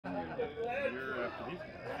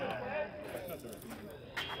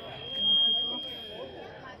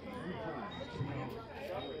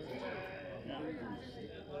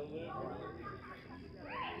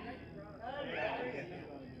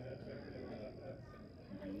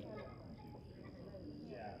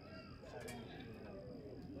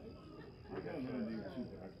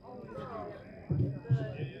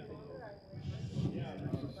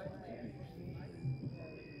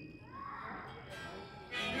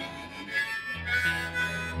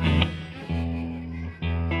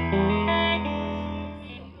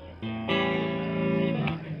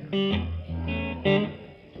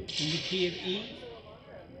Well,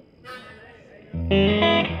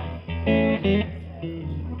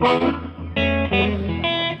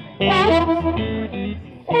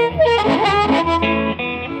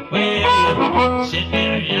 sitting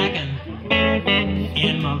there yakking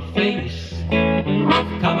in my face,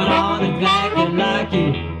 coming on exactly like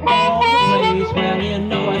you always. Well, you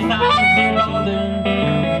know I sound for older.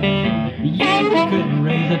 You couldn't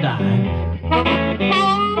raise a dime,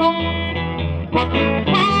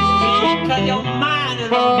 because your mind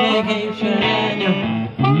is on vacation and your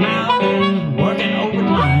mouth is working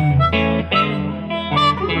overtime.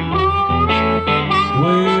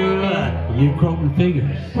 Well, you're quoting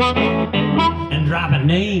figures and dropping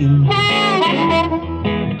names,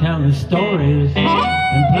 telling stories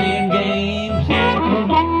and playing games,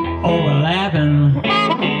 overlapping.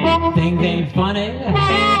 Things ain't funny.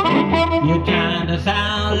 You're trying to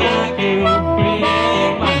sound like you big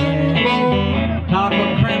money. Talk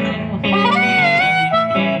of criminal.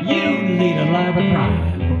 You lead a life of crime,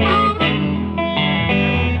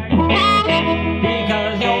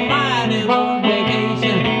 because your mind is on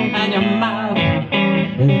vacation and your mouth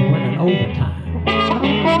is working overtime.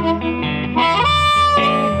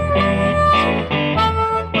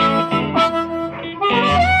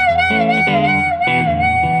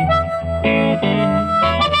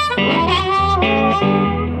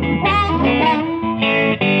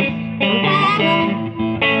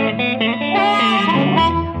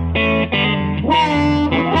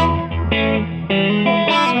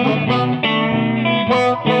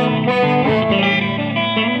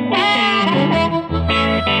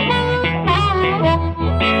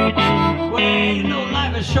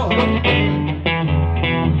 Short,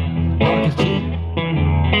 talk is cheap.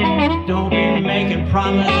 Don't be making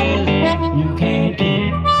promises you can't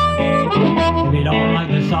keep. If you don't like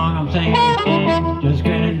the song I'm singing, just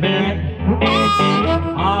grin and bear it.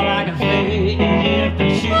 All I can say is if the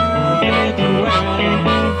shoe fits you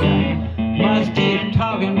wearing, must keep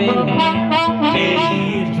talking, baby.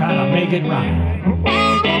 Please try to make it right,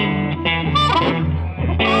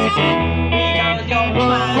 because your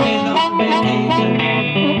mind is on vacation.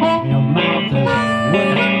 Your mouth is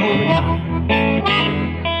working overtime.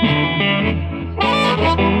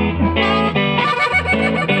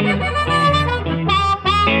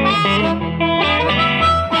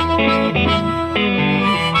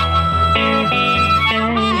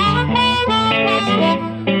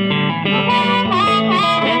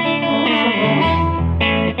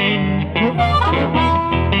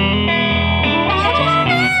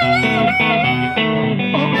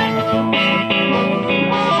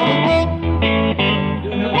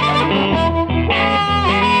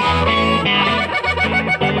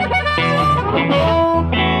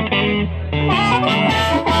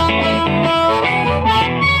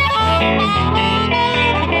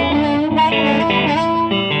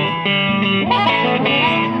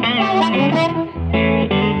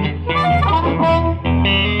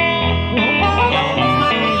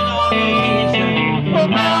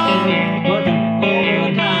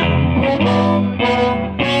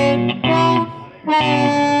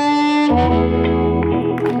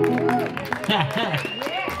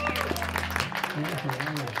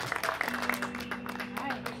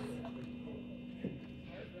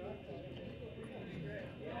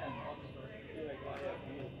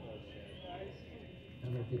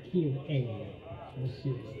 The key of A. Let's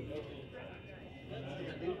see.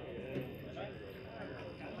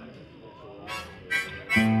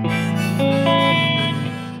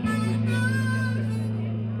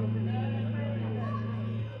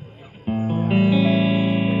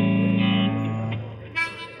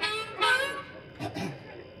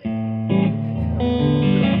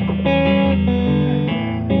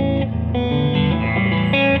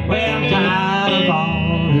 Well, I'm tired of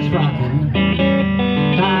all this rocking,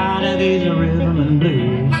 tired of these rhythm and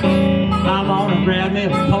blues. I'm gonna grab me a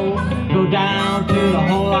pole, go down to the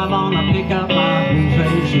hole. I'm gonna pick up my blue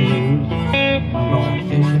suede shoes. I'm going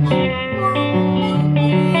fishing,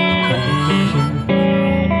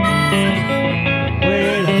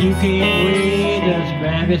 well, if you can't wait, just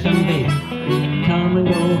grab you some bait. Come and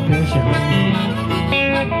go fishing with me.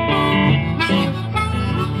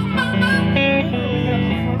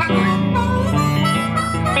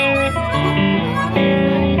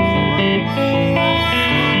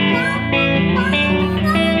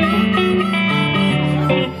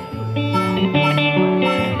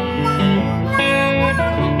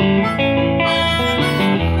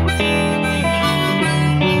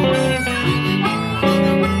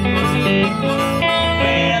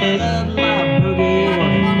 Well, I love my boogie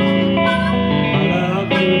woogie. I love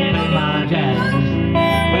to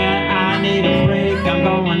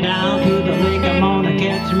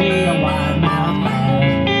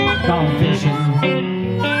fishing.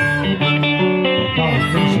 Call it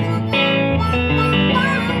fishing.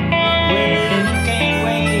 Well, if you can't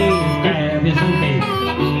wait, grab you some bait.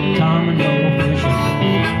 Come and go fishing.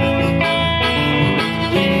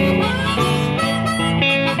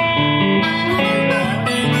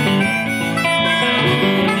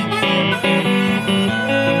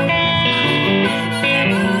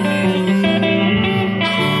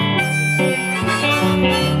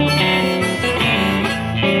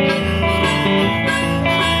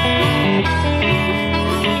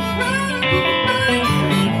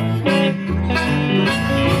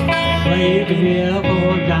 You can yell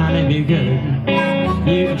for Johnny be good.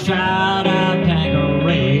 You can shout out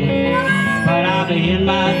Tanqueray. But I'll be in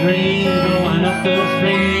my dreams going up the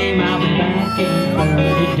stream. I'll be back in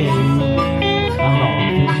 30 days. I'm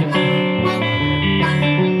going fishing.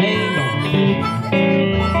 Hey, going fishing.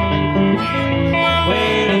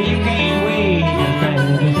 Well, if you can't wait, just grab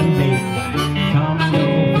me some bait. Come and go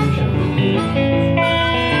fishing with me.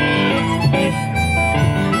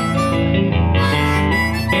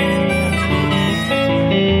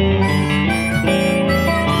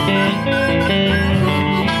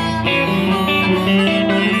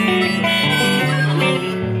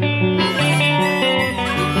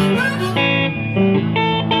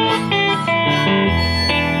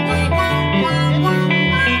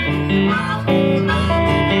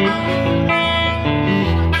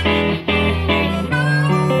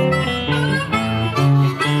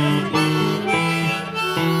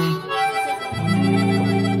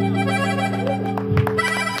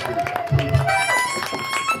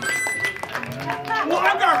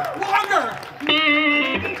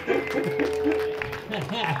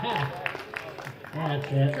 That's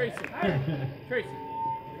it. Tracy. Tracy.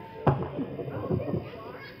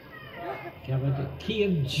 Come with the key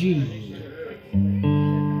of G.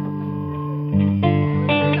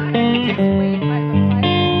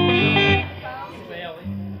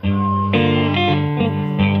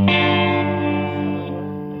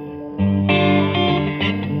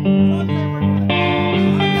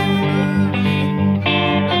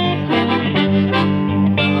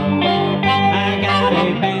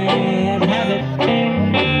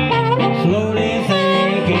 Slowly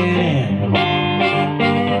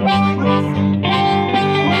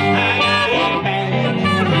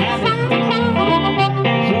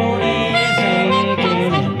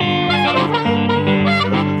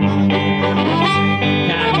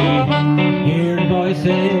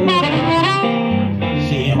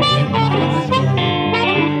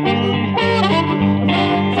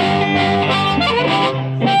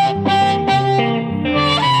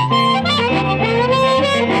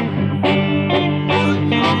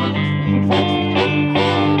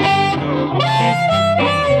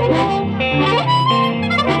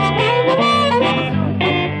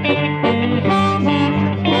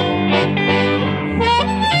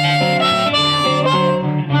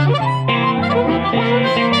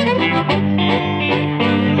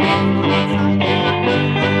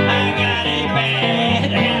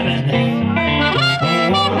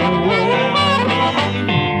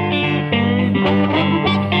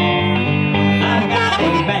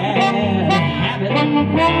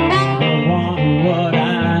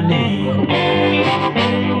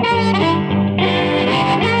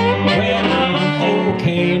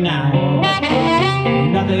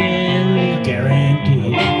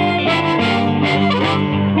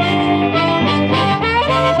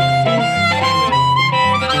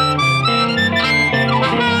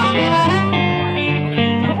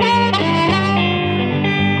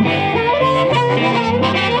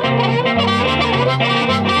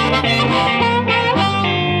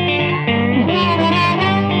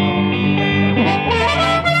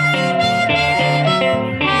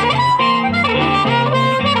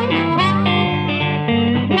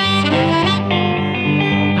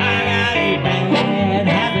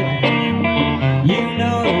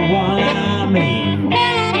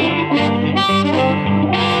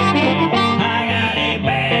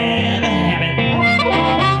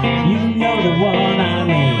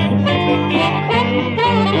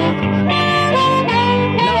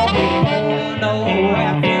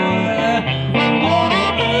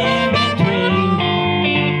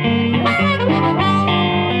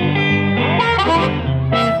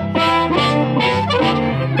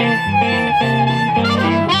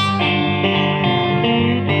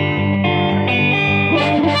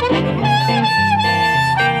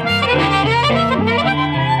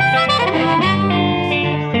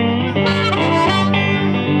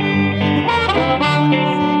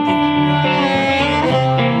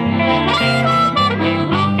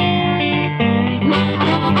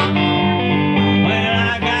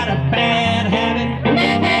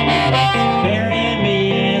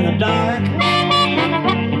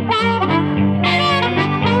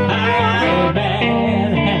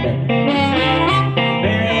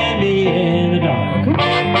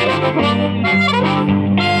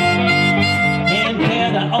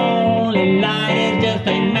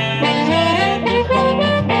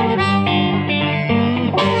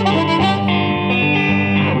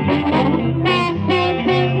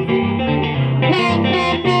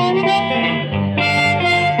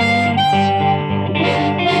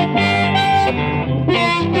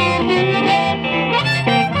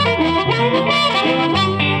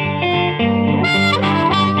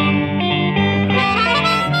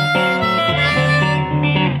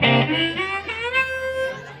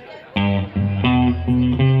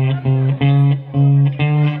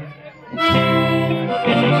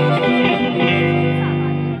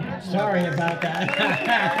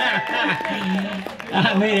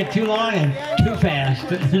too fast.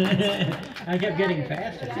 I kept getting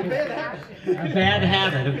faster. A bad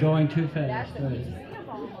habit of going too fast.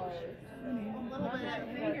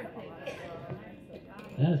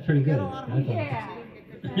 That's pretty good. I thought.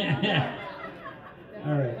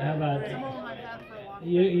 All right. How about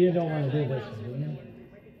you? Don't want to do this one, do you?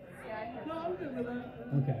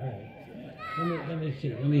 Okay. All right. Let me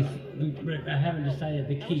see. I haven't decided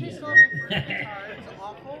the key yet.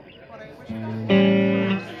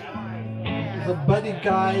 It's a Buddy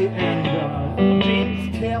Guy and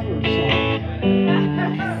James Taylor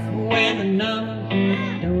song. When the numbers.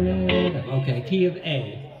 Okay, key of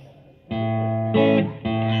A.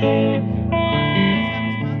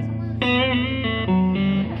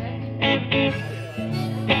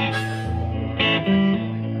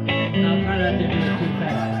 I'll try not to do it too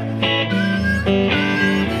fast.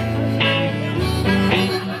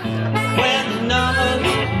 When the numbers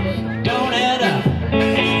don't add up,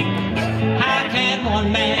 how can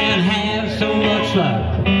one man have so much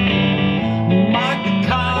love? Mark the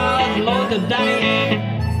cars, load the dice.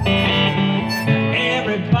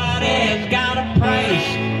 Everybody has got a price.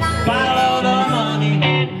 Follow the money.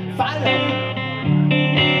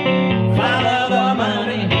 Follow the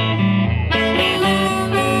money.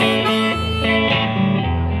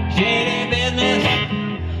 Shady business,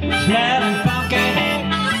 smelling funky.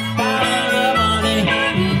 Follow the money.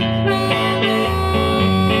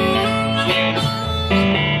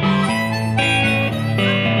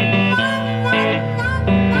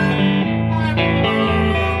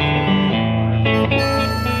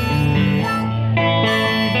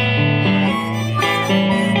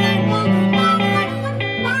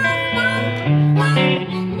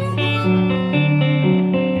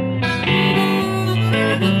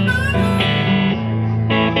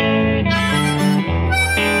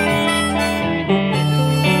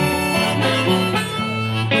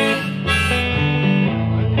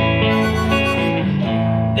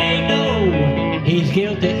 He's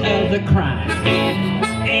guilty of the crime.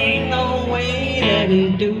 Ain't no way that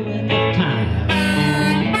he's doing the time.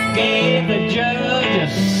 Gave the judge a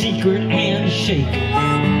secret handshake.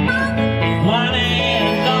 Money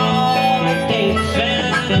is all it takes.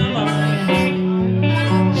 Send the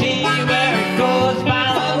money. See where it goes.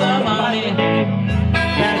 Follow the money.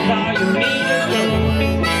 That's all you need to know.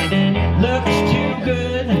 Looks too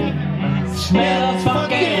good. Smells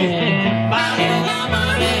funky. Follow the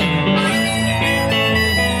money.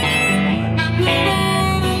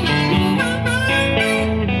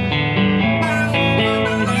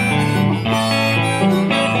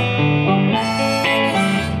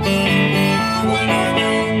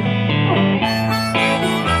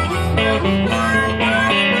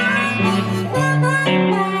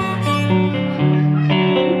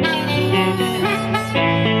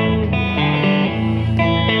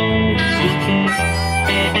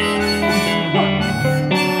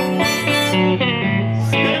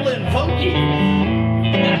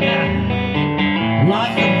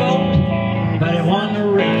 Lost the boat, but he won the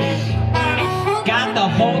race. Got the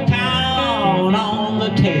whole town on the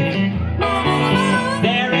take.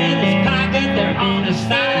 They're in his pocket, they're on his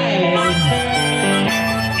side.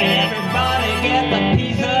 Everybody get a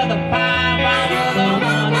piece of the pie. Follow the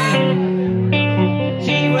money.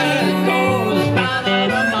 See where it goes. Follow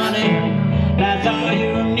the money. That's all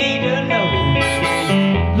you need to know.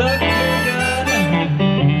 Look too good,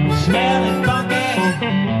 smelling funky.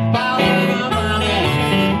 Follow the money.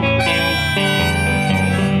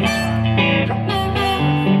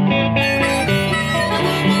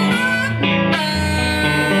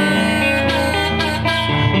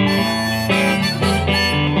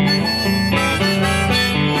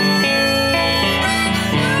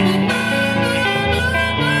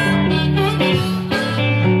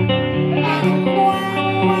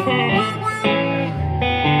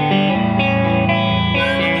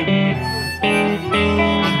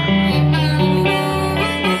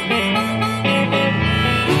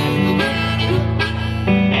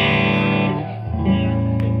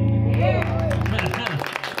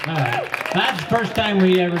 That's the first time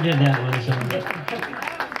we ever did that one, so.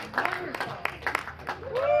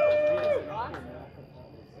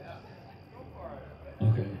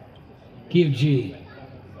 Okay. Key of G.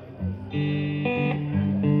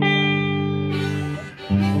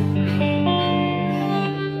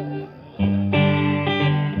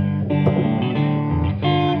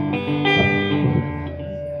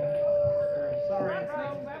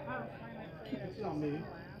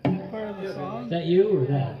 Is that you or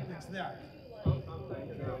that?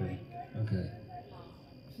 Okay.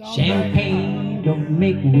 Champagne don't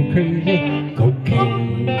make me crazy.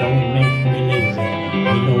 Cocaine don't make me lazy.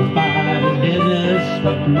 Ain't nobody's business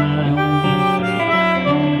but my own.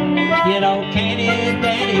 You know, candy is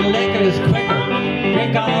daddy, liquor is quicker.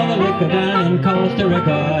 Drink all the liquor down in Costa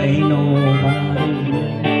Rica. Ain't nobody's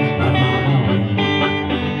business but my own.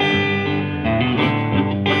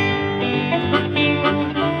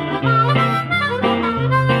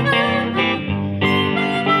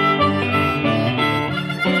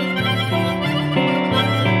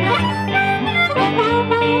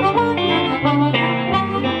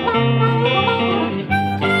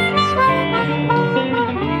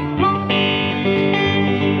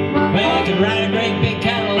 Ride a great big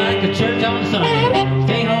Cadillac to church on Sunday.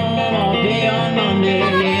 Stay home all day on Monday.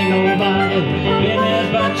 Ain't nobody's business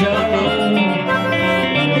but your own.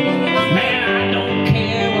 Man, I don't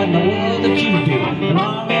care what in the world that you do, as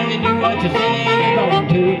long as you do what you say you're going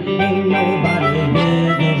to. Ain't nobody's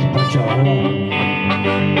business but your own.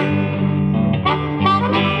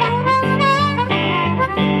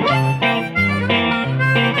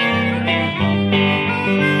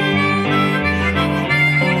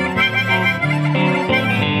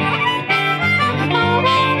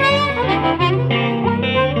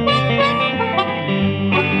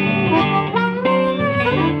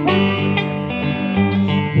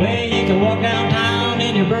 Walk downtown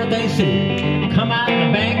in your birthday suit, come out in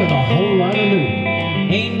the bank with a whole lot of loot.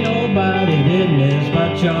 Ain't nobody's business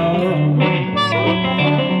but your own.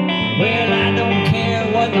 Well, I don't care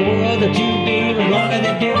what in the world that you do, as long as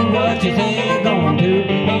you do what you say you're going to.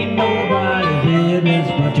 Ain't nobody's business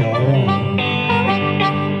but your own.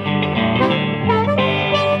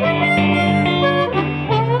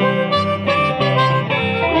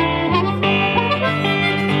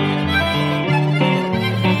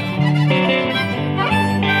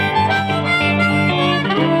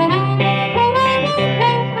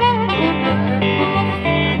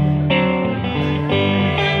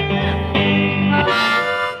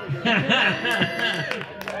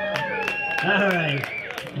 All right.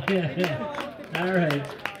 All right.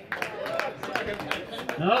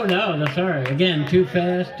 Oh no, that's all right. Again, too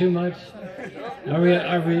fast, too much.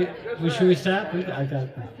 Should we stop? I got.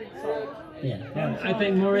 Yeah. I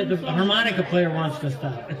think Maurice, the harmonica player, wants to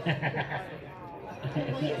stop.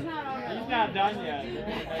 He's not done yet.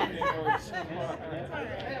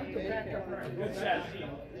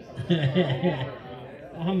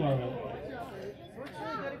 I'm all right.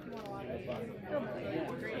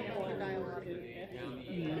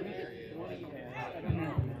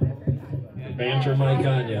 Banter mic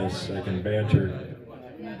on? Yes, I can banter.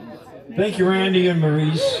 Thank you, Randy and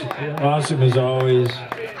Maurice. Awesome as always.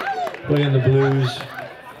 Playing the blues.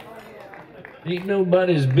 Ain't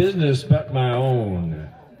nobody's business but my own.